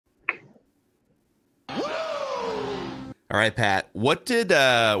All right, Pat. What did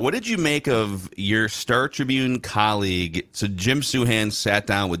you make of your Star Tribune colleague? So Jim Souhan sat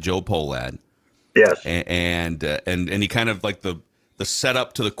down with Joe Pohlad, Yes. and he kind of like the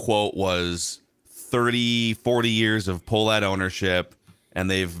setup to the quote was 30, 40 years of Pohlad ownership,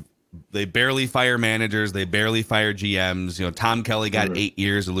 and they barely fire managers, they barely fire GMs. You know, Tom Kelly got 8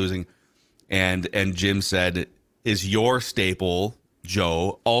 years of losing, and Jim said, "Is your staple,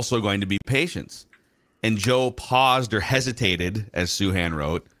 Joe, also going to be patience?" And Joe paused or hesitated, as Souhan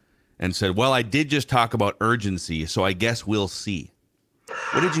wrote, and said, "Well, I did just talk about urgency, so I guess we'll see."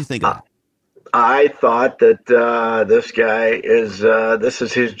 What did you think of that? I thought that this guy this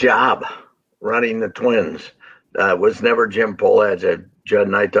is his job, running the Twins. It was never Jim Pohlad's. Judd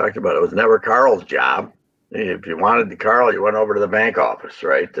and I talked about it. It was never Carl's job. If you wanted to Carl, you went over to the bank office,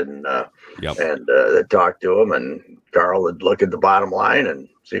 right? And they talked to him, and Carl would look at the bottom line and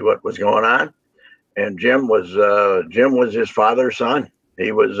see what was going on. And Jim was his father's son.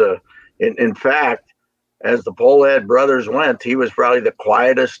 He was in fact, as the Pohlad brothers went, he was probably the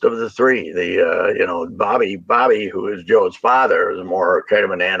quietest of the three. Bobby, who is Joe's father, is more kind of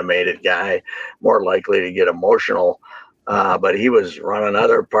an animated guy, more likely to get emotional. But he was running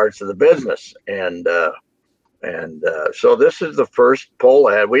other parts of the business, and so this is the first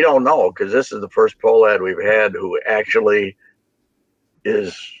Pohlad. We don't know, because this is the first Pohlad we've had who actually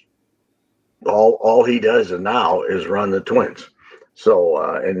is. All he does now is run the Twins. So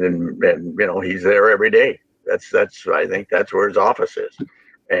and he's there every day. That's I think that's where his office is.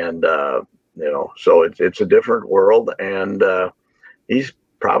 And so it's a different world, and he's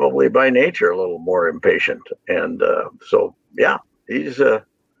probably by nature a little more impatient. And so yeah, it's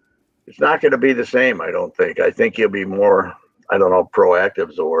not going to be the same, I don't think. I think he'll be more, I don't know, proactive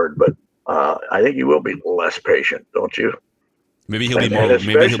is the word, but I think he will be less patient, don't you? Maybe he'll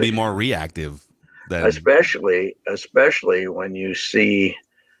be more reactive. Especially when you see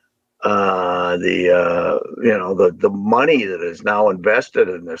the money that is now invested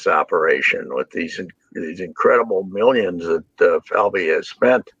in this operation, with these incredible millions that Falvey has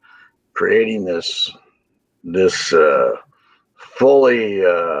spent creating this fully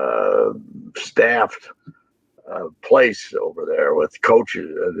staffed place over there with coaches,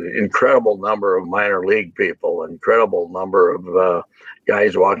 an incredible number of minor league people, incredible number of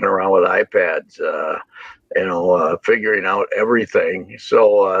guys walking around with iPads, figuring out everything.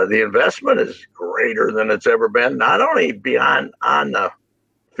 So the investment is greater than it's ever been, not only beyond on the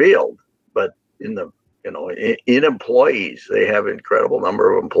field, but in the in employees. They have an incredible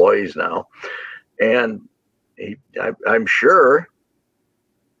number of employees now, and I'm sure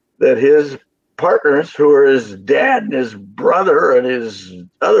that his partners, who are his dad and his brother and his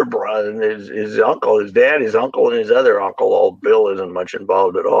other brother and his uncle, his dad, his uncle, and his other uncle. Old Bill isn't much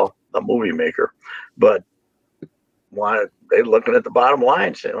involved at all, a movie maker, but they're looking at the bottom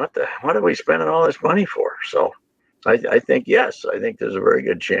line saying, what are we spending all this money for? So I think, yes, I think there's a very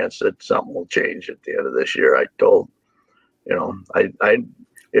good chance that something will change at the end of this year.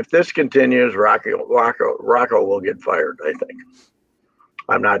 If this continues, Rocco will get fired, I think.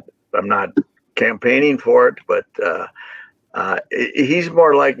 I'm not campaigning for it, but he's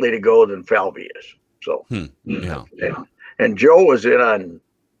more likely to go than Falvey is. So, yeah. And Joe was in on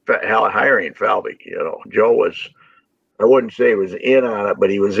hiring Falvey. Joe was, I wouldn't say he was in on it, but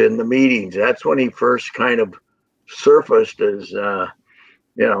he was in the meetings. That's when he first kind of surfaced as,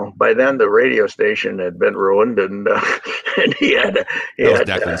 by then the radio station had been ruined, and he had. That was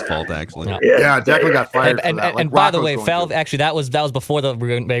Declan's fault, actually. Yeah, Declan got fired. And by the way, Falvey, actually, that was before the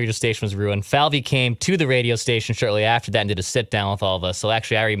radio station was ruined. Falvey came to the radio station shortly after that and did a sit down with all of us. So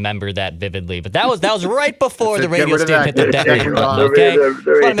actually, I remember that vividly. But that was right before the radio station hit the Declan button. Okay,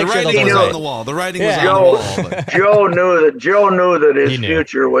 the writing was on the wall. The writing was on the wall. But. Joe knew that his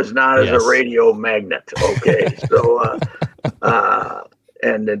future was not as a radio magnate. Okay, so.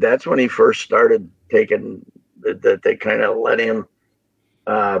 And that's when he first started taking that. They kind of let him,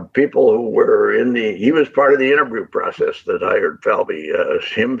 people who were he was part of the interview process that hired Falvey,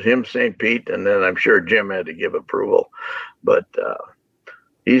 him, St. Pete, and then I'm sure Jim had to give approval, but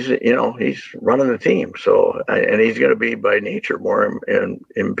he's running the team. So, and he's going to be by nature more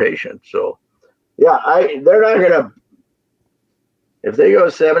impatient. So, yeah, they're not going to. If they go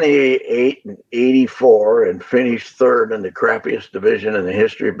 78 and 84 and finish third in the crappiest division in the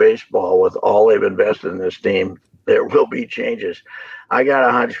history of baseball with all they've invested in this team, there will be changes. I got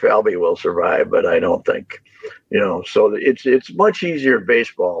a hunch Falvey will survive, but I don't think, so it's much easier in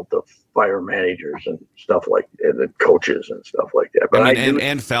baseball to fire managers and stuff like that, and coaches and stuff like that. But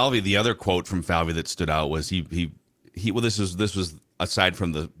and Falvey, the other quote from Falvey that stood out was this was aside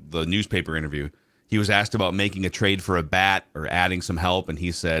from the newspaper interview. he was asked about making a trade for a bat or adding some help, and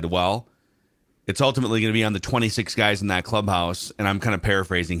he said, well, it's ultimately going to be on the 26 guys in that clubhouse. And I'm kind of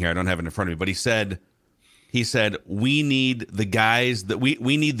paraphrasing here. I don't have it in front of me, but he said, we need the guys that we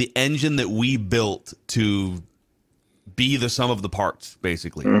need the engine that we built to be the sum of the parts,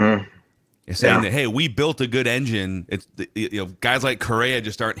 basically. Mm-hmm. You're saying that, hey, we built a good engine. It's guys like Correa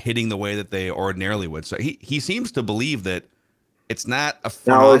just aren't hitting the way that they ordinarily would. So he seems to believe that it's not a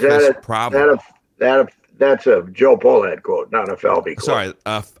front office problem. That's a Joe Pohlad quote, not a Falvey quote. Sorry,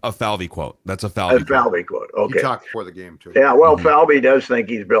 a Falvey quote. That's a Falvey quote. Okay. He talked before the game too. Yeah, well, Falvey does think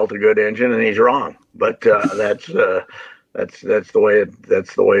he's built a good engine, and he's wrong. But that's the way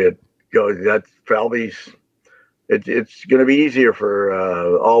it goes. That's Falvey's. It's going to be easier for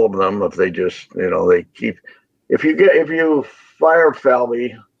all of them if they just they keep. If you fire Falvey,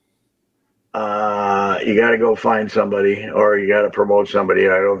 you got to go find somebody, or you got to promote somebody.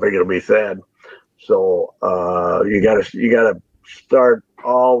 I don't think it'll be Thad. So you gotta start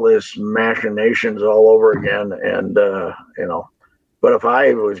all this machinations all over again, and But if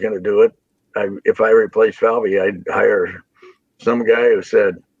I was going to do it, if I replaced Falvey, I'd hire some guy who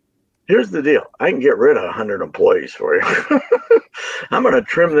said, "Here's the deal: I can get rid of 100 employees for you. I'm going to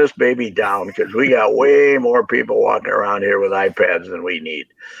trim this baby down because we got way more people walking around here with iPads than we need.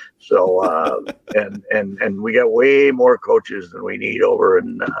 So and we got way more coaches than we need over,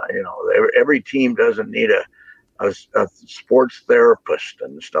 and every team doesn't need a sports therapist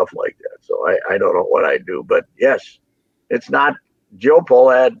and stuff like that. So I don't know what I do, but yes, it's not Joe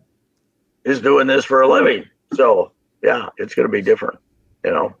Pohlad is doing this for a living. So yeah, it's going to be different.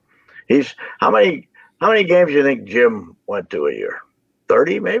 He's how many games do you think Jim went to a year?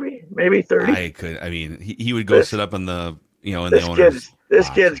 30, maybe 30. He would go sit up in the in the owners. This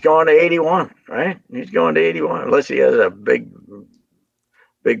kid's going to 81, right? He's going to 81, unless he has a big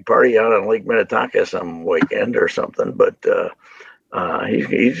party out on Lake Minnetonka some weekend or something. But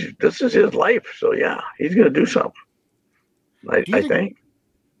he's this is his life, so yeah, he's going to do something. I think.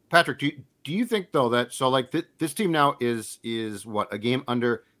 Patrick, do you think though that this team now is what, a game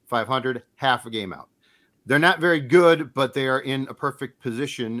under 500, half a game out? They're not very good, but they are in a perfect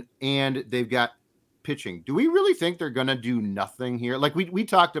position, and they've got pitching. Do we really think they're going to do nothing here? Like we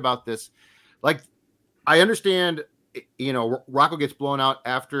talked about this. Like, I understand, Rocco gets blown out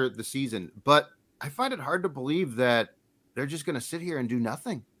after the season, but I find it hard to believe that they're just going to sit here and do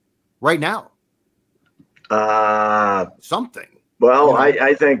nothing right now. Something. Well,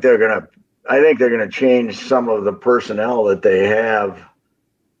 I think they're going to change some of the personnel that they have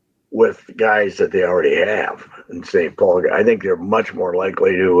with guys that they already have in St. Paul. I think they're much more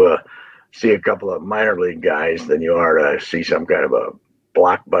likely to see a couple of minor league guys than you are to see some kind of a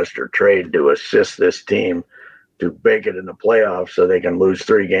blockbuster trade to assist this team to make it in the playoffs so they can lose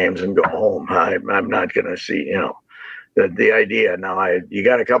 3 games and go home. I'm not going to see, the idea. Now, you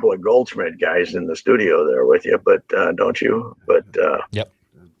got a couple of Goldschmidt guys in the studio there with you, but don't you? But yep.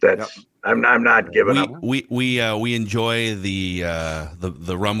 I'm not giving up. We enjoy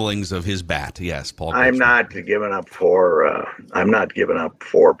the rumblings of his bat. Yes, Paul. I'm not giving up 4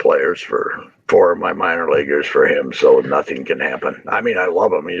 players for 4 of my minor leaguers for him, so nothing can happen. I mean, I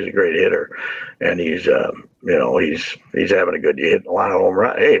love him. He's a great hitter, and he's having a good year, hitting a lot of home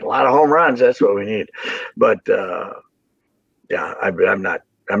runs. Hey, a lot of home runs. That's what we need. But yeah, I'm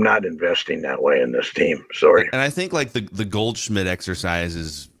not investing that way in this team. Sorry. And I think the Goldschmidt exercise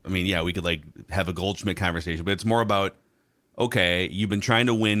is, we could have a Goldschmidt conversation, but it's more about, okay, you've been trying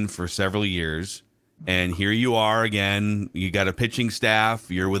to win for several years, and here you are again. You got a pitching staff.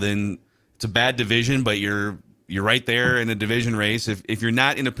 You're within. It's a bad division, but you're right there in a division race. If you're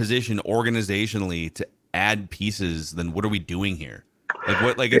not in a position organizationally to add pieces, then what are we doing here?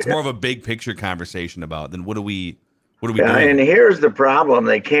 It's more of a big picture conversation about then what are we doing? And here's the problem.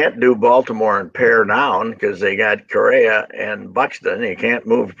 They can't do Baltimore and pare down because they got Correa and Buxton. You can't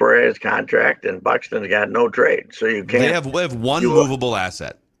move Correa's contract, and Buxton's got no trade. So you can't. They have one movable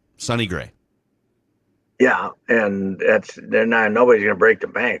asset, Sonny Gray. Yeah, and nobody's going to break the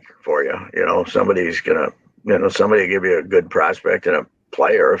bank for you. Somebody's going to, somebody give you a good prospect and a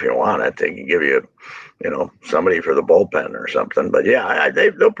player if you want it. They can give you, somebody for the bullpen or something. But yeah,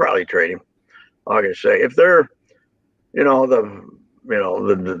 they'll probably trade him. Like I say, if they're, they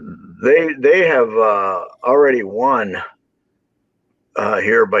have already won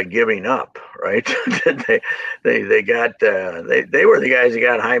here by giving up, right? they were the guys that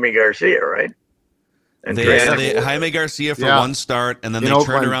got Jaime Garcia, right? And they Jaime Garcia for one start, and then they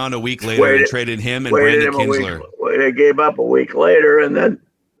turned around a week later and traded him and Brandon Kinsler. They gave up a week later, and then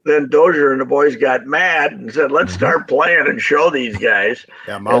then Dozier and the boys got mad and said, "Let's start playing and show these guys."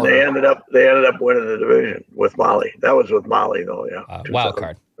 Yeah, and they ended up winning the division with Molly. That was with Molly, though. Yeah, wild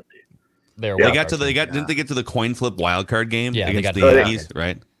card. Didn't they get to the coin flip wild card game? Yeah, against the Yankees,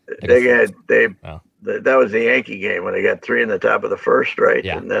 right? That was the Yankee game when they got 3 in the top of the first, right?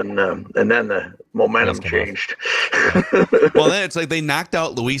 Yeah. And then the momentum changed. Well, then it's like they knocked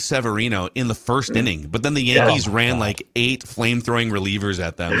out Luis Severino in the first inning, but then the Yankees ran like 8 flame-throwing relievers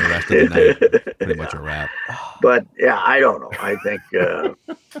at them the rest of the night. Pretty much a wrap. But yeah, I don't know. I think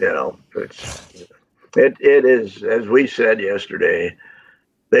it is, as we said yesterday,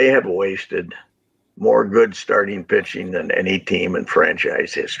 they have wasted more good starting pitching than any team in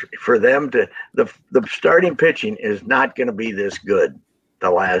franchise history. For them to the starting pitching is not going to be this good the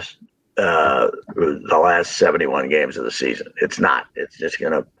last 71 games of the season. It's not. It's just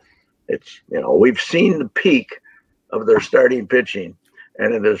we've seen the peak of their starting pitching,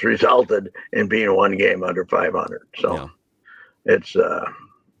 and it has resulted in being 1 game under 500. So it's going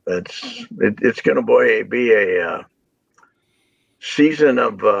to be a season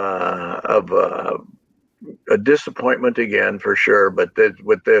of a disappointment again for sure. But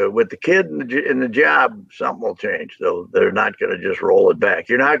with the kid in the job, something will change. They're not going to just roll it back.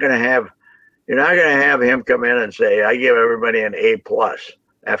 You're not going to have him come in and say, "I give everybody an A+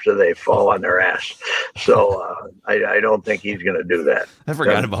 after they fall on their ass." So I don't think he's going to do that. I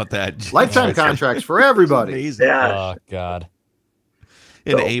forgot about that. Lifetime contracts for everybody. Amazing. Yeah. Oh God.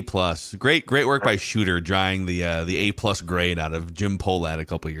 An A+. Great work by Shooter drying the A+ grade out of Jim Pohlad a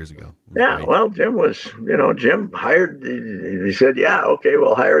couple years ago. Yeah, well, Jim hired. He said, "Yeah, okay,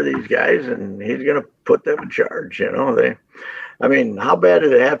 we'll hire these guys, and he's going to put them in charge." How bad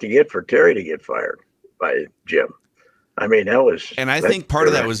did it have to get for Terry to get fired by Jim? That was. And I think part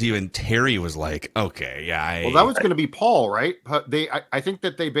of that was even Terry was like, "Okay, yeah." Well, that was going to be Paul, right? I think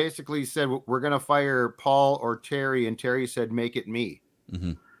that they basically said, "We're going to fire Paul or Terry," and Terry said, "Make it me."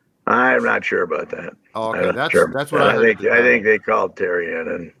 Mm-hmm. I'm not sure about that. Oh, okay, that's what I think. I think they called Terry in,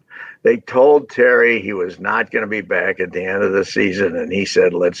 and they told Terry he was not going to be back at the end of the season, and he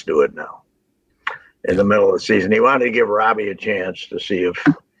said, "Let's do it now." In the middle of the season, he wanted to give Robbie a chance to see if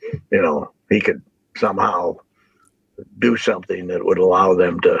he could somehow do something that would allow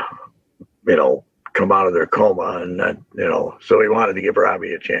them to come out of their coma, and so he wanted to give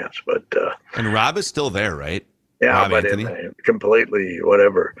Robbie a chance. But and Rob is still there, right? Yeah, Rob but completely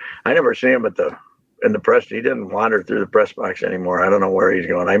whatever. I never see him in the press. He didn't wander through the press box anymore. I don't know where he's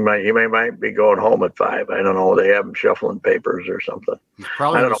going. He might be going home at 5. I don't know. They have him shuffling papers or something. He's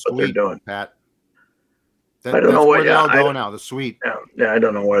probably I don't know what they're doing, Pat. I don't know where they're all going now. The suite. Yeah, I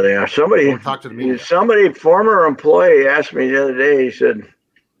don't know where they are. Somebody talk to the media. Somebody, former employee, asked me the other day. He said,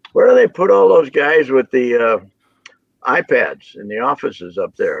 "Where do they put all those guys with the iPads in the offices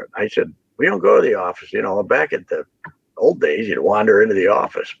up there?" I said, "We don't go to the office. Back at the old days, you'd wander into the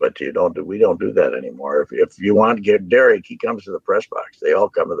office, but we don't do that anymore. If you want to get Derek, he comes to the press box. They all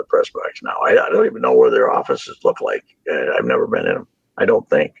come to the press box now. I don't even know where their offices look like. I've never been in them. I don't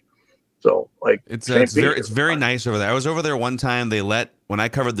think so. It's very nice over there. I was over there one time. When I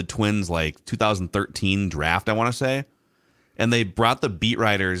covered the Twins, 2013 draft, I want to say. And they brought the beat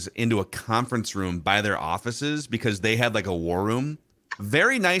writers into a conference room by their offices because they had a war room.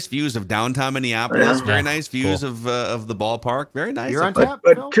 Very nice views of downtown Minneapolis. Yeah. Very nice views of the ballpark. Very nice. You're on tap.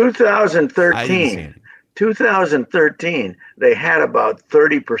 But 2013, they had about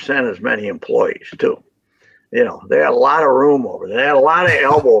 30% as many employees too. They had a lot of room over there. They had a lot of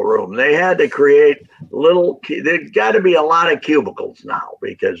elbow room. They had to create there's got to be a lot of cubicles now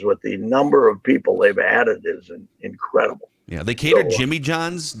because with the number of people they've added is incredible. Yeah, they catered Jimmy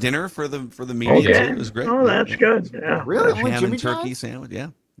John's dinner for the media. Okay. It was great. Oh, that's good. Yeah, really? Ham and turkey sandwich.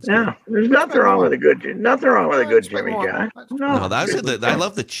 Yeah. Yeah, there's nothing wrong with a good Jimmy John. No, I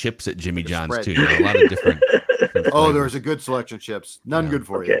love the chips at Jimmy John's too. A lot of different there's a good selection of chips. None good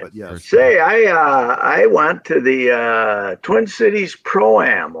for you, but yes. Say, I went to the Twin Cities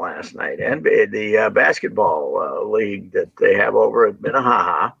Pro-Am last night, NBA, the basketball league that they have over at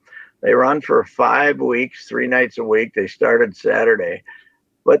Minnehaha. They run for 5 weeks, 3 nights a week. They started Saturday,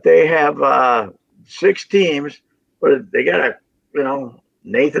 but they have 6 teams. But they got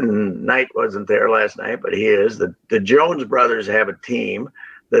Nathan Knight wasn't there last night, but he is. The Jones brothers have a team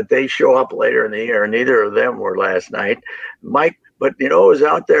that they show up later in the year. Neither of them were last night. Mike, but was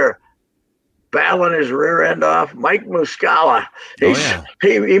out there battling his rear end off. Mike Muscala.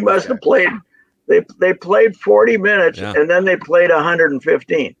 He must have played. They played 40 minutes and then they played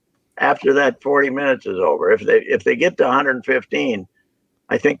 115. After that 40 minutes is over. If they get to 115,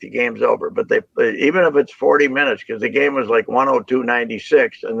 I think the game's over. But even if it's 40 minutes, because the game was like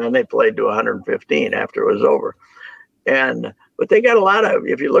 102-96, and then they played to 115 after it was over. But they got a lot of.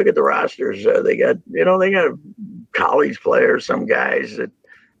 If you look at the rosters, they got college players, some guys that.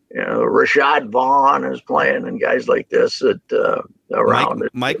 Rashad Vaughn is playing, and guys like this that around.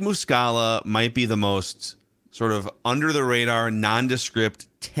 Mike Muscala might be the most sort of under the radar, nondescript,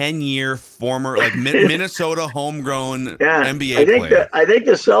 10-year former Minnesota homegrown NBA player. I think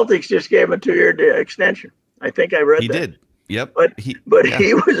the Celtics just gave him a 2-year extension. I think I read he that. Did. Yep. But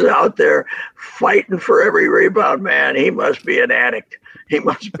he was out there fighting for every rebound, man. He must be an addict. He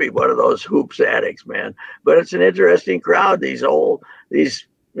must be one of those hoops addicts, man. But it's an interesting crowd. You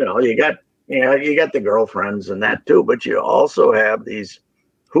got the girlfriends and that too, but you also have these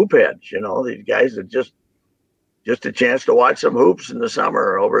hoop heads, these guys that just a chance to watch some hoops in the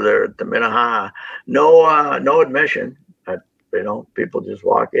summer over there at the Minnehaha. No admission. People just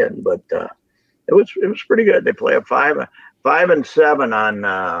walk in, but it was pretty good. They play at 5 and 7 on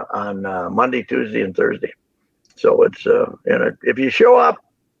Monday, Tuesday, and Thursday. So it's if you show up,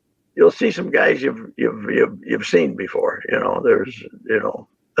 you'll see some guys you've seen before. There's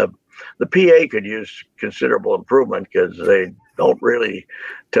the PA could use considerable improvement because they don't really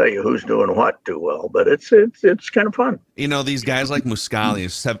tell you who's doing what too well, but it's kind of fun. These guys like Muscala,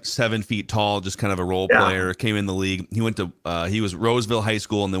 is 7 feet tall, just kind of a role player, came in the league. He went to he was Roseville High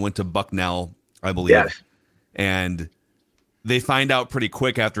School and then went to Bucknell, I believe. Yes. And they find out pretty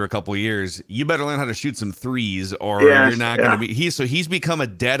quick after a couple of years, you better learn how to shoot some threes or you're not going to be. He's become a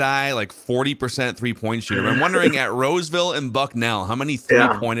dead eye, like 40% 3-point shooter. I'm wondering at Roseville and Bucknell, how many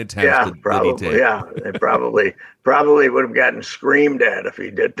 3-point attempts did he take? Yeah, they probably would have gotten screamed at if he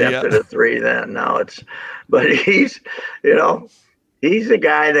did attempted a 3 then. But he's a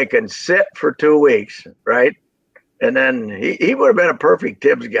guy that can sit for 2 weeks, right? And then he would have been a perfect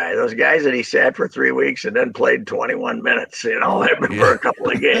Tibbs guy. Those guys that he sat for 3 weeks and then played 21 minutes, for a couple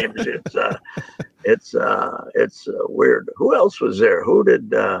of games. It's weird. Who else was there? Who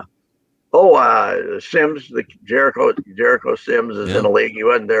did? Sims, Jericho Sims is in the league. He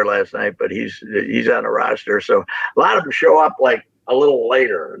wasn't there last night, but he's on the roster. So a lot of them show up like a little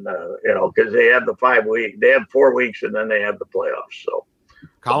later, because they have the 5 week, they have 4 weeks, and then they have the playoffs. So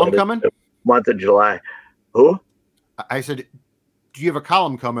column coming month of July. Who? I said, do you have a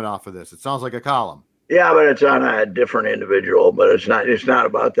column coming off of this? It sounds like a column. Yeah, but it's on a different individual. But it's not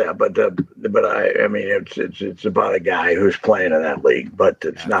about that. But it's about a guy who's playing in that league. But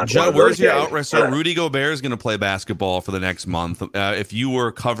it's not. Joe, where's your outright? So Rudy Gobert is going to play basketball for the next month. If you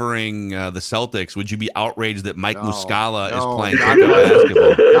were covering the Celtics, would you be outraged that Mike Muscala is playing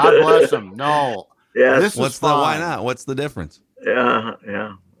basketball? God bless him. No. Yes. Why not? What's the difference? Yeah.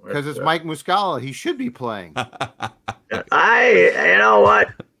 Because it's Mike Muscala. He should be playing. You know what?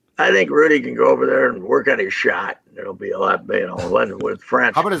 I think Rudy can go over there and work on his shot. It'll be a lot, with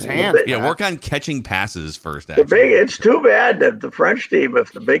French. How about his hands? Yeah, work on catching passes first. Actually. It's too bad that the French team,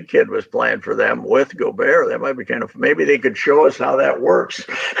 if the big kid was playing for them with Gobert, that might be kind of. Maybe they could show us how that works.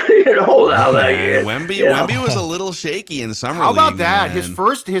 Wemby was a little shaky in summer. How about league, that? Man.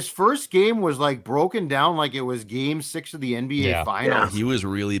 His first game was like broken down like it was Game 6 of the NBA Finals. Yeah, he was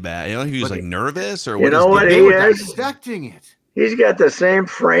really bad. He was nervous or what? They were dissecting it. He's got the same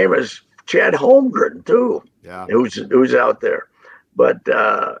frame as Chad Holmgren too. Yeah, who's out there, but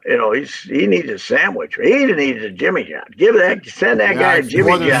he needs a sandwich. He needs a Jimmy John. Send that guy a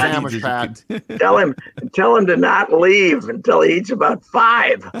Jimmy John. Tell him to not leave until he eats about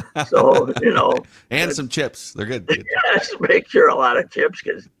 5. So and some chips. They're good. Yes, make sure a lot of chips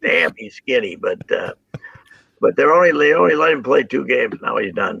because damn, he's skinny. But they only let him play 2 games. Now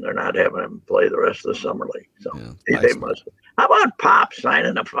he's done. They're not having him play the rest of the summer league. So they must. How about Pop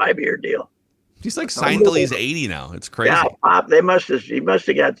signing a 5-year deal? He's like signed till he's 80 now. It's crazy. Yeah, Pop. He must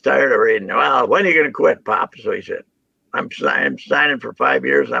have got tired of reading. Well, when are you going to quit, Pop? So he said, I'm signing for 5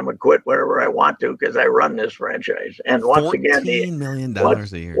 years. I'm going to quit whenever I want to because I run this franchise. And once again, $14 million a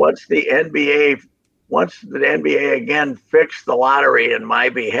year. Once the NBA again fixed the lottery in my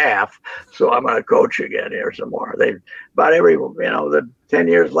behalf, so I'm going to coach again here some more. The 10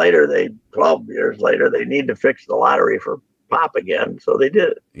 years later, 12 years later, they need to fix the lottery for Pop again, so they did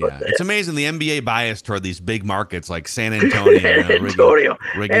it. Yeah, it's amazing the NBA bias toward these big markets like San Antonio,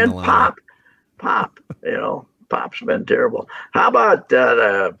 and Pop. Pop's been terrible. How about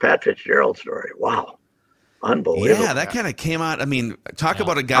the Pat Fitzgerald story? Wow, unbelievable. Yeah, that kind of came out. I mean, talk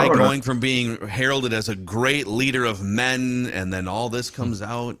about a guy going from being heralded as a great leader of men, and then all this comes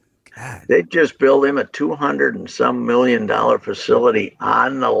out. God. They just built him a $200 and some million facility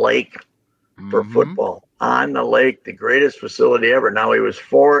on the lake for football. on the lake, the greatest facility ever. Now he was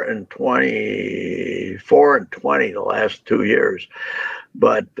 4-20 the last 2 years,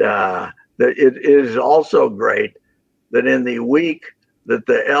 but it is also great that in the week that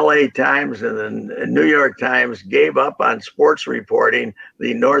the LA Times and the New York Times gave up on sports reporting,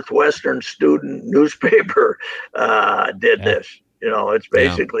 the Northwestern student newspaper did this. You know, it's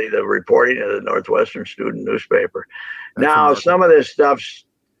basically the reporting of the Northwestern student newspaper. That's now, amazing. Some of this stuff's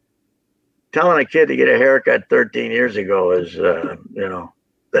telling a kid to get a haircut 13 years ago is, you know,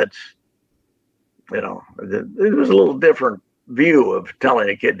 that's, you know, it was a little different view of telling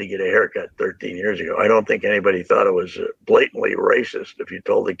a kid to get a haircut 13 years ago. I don't think anybody thought it was blatantly racist if you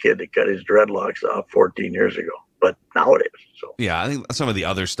told a kid to cut his dreadlocks off 14 years ago. But now it is. So yeah, I think some of the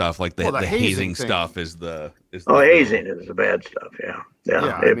other stuff, like the hazing stuff, is the hazing is the bad stuff. Yeah.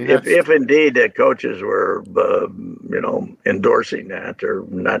 If indeed the coaches were, you know, endorsing that or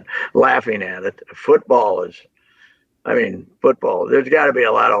not laughing at it, football. There's got to be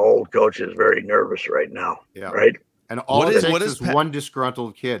a lot of old coaches very nervous right now. Yeah. Right. And all it takes is one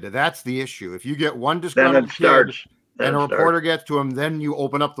disgruntled kid. That's the issue. If you get one disgruntled kid and a reporter gets to him, then you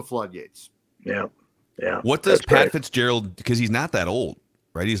open up the floodgates. Yeah. Yeah. What does Pat Fitzgerald, because he's not that old,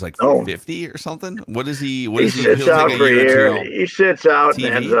 right? He's like 50 or something. What is he? He sits out for a year. He sits out and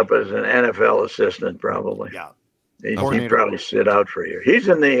ends up as an NFL assistant, probably. Yeah. He'd probably sit out for a year. He's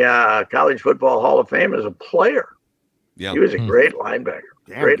in the College Football Hall of Fame as a player. Yeah. He was a great linebacker.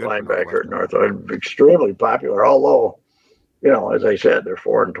 Great linebacker at Northwestern. Extremely popular, although, you know, as I said, they're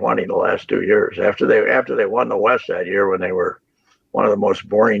 4-20 the last 2 years. After they won the West that year when they were one of the most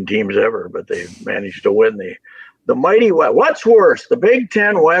boring teams ever, but they managed to win the mighty West. What's worse, the Big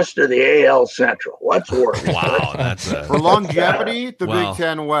Ten West or the AL Central? What's worse? Wow, that's for longevity, the Big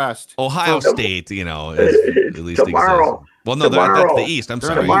Ten West. Ohio State, you know, at least tomorrow. Exists. Well, no, that's the East. I'm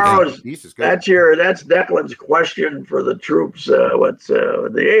sorry. Tomorrow's that's Declan's question for the troops. What's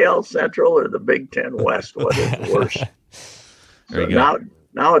the AL Central or the Big Ten West? What is worse? So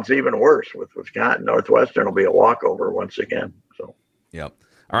now it's even worse with Wisconsin. Northwestern will be a walkover once again. So. Yep.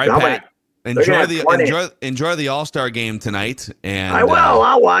 All right, Pat. Enjoy the All-Star game tonight. And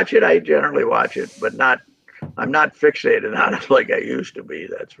I'll watch it. I generally watch it, but I'm not fixated on it like I used to be.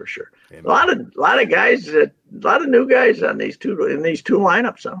 That's for sure. Amen. A lot of guys, a lot of new guys on these two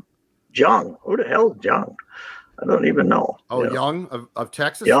lineups. Huh? Young, who the hell is Young? I don't even know. Oh, Young of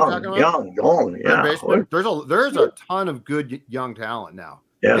Texas. Young. Yeah. There's a ton of good young talent now.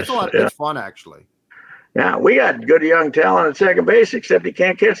 Yes, it's fun actually. Yeah, we got good young talent at second base, except he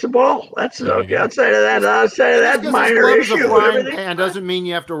can't catch the ball. That's okay. Outside of that minor issue. And doesn't mean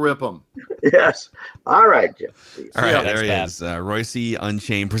you have to rip them. Yes. All right, Jeff. All right, there he is. Reusse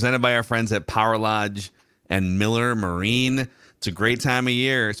Unchained, presented by our friends at Power Lodge and Miller Marine. It's a great time of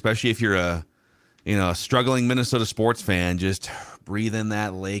year, especially if you're a struggling Minnesota sports fan. Just breathe in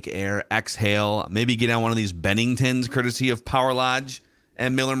that lake air, exhale, maybe get on one of these Benningtons, courtesy of Power Lodge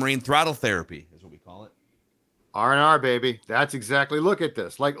and Miller Marine. Throttle therapy is what we call it. R&R, baby. That's exactly. Look at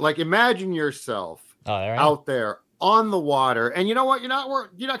this. Like imagine yourself out there on the water, and you know what?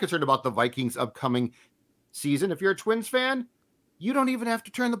 You're not concerned about the Vikings' upcoming season. If you're a Twins fan, you don't even have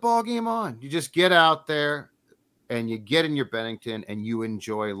to turn the ball game on. You just get out there and you get in your Bennington and you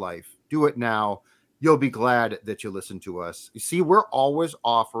enjoy life. Do it now. You'll be glad that you listened to us. You see, we're always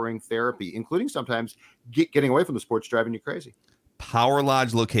offering therapy, including sometimes getting away from the sports driving you crazy. Power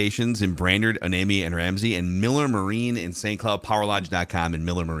Lodge locations in Brainerd, Onami, and Ramsey, and Miller Marine in St. Cloud, powerlodge.com and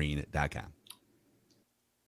millermarine.com.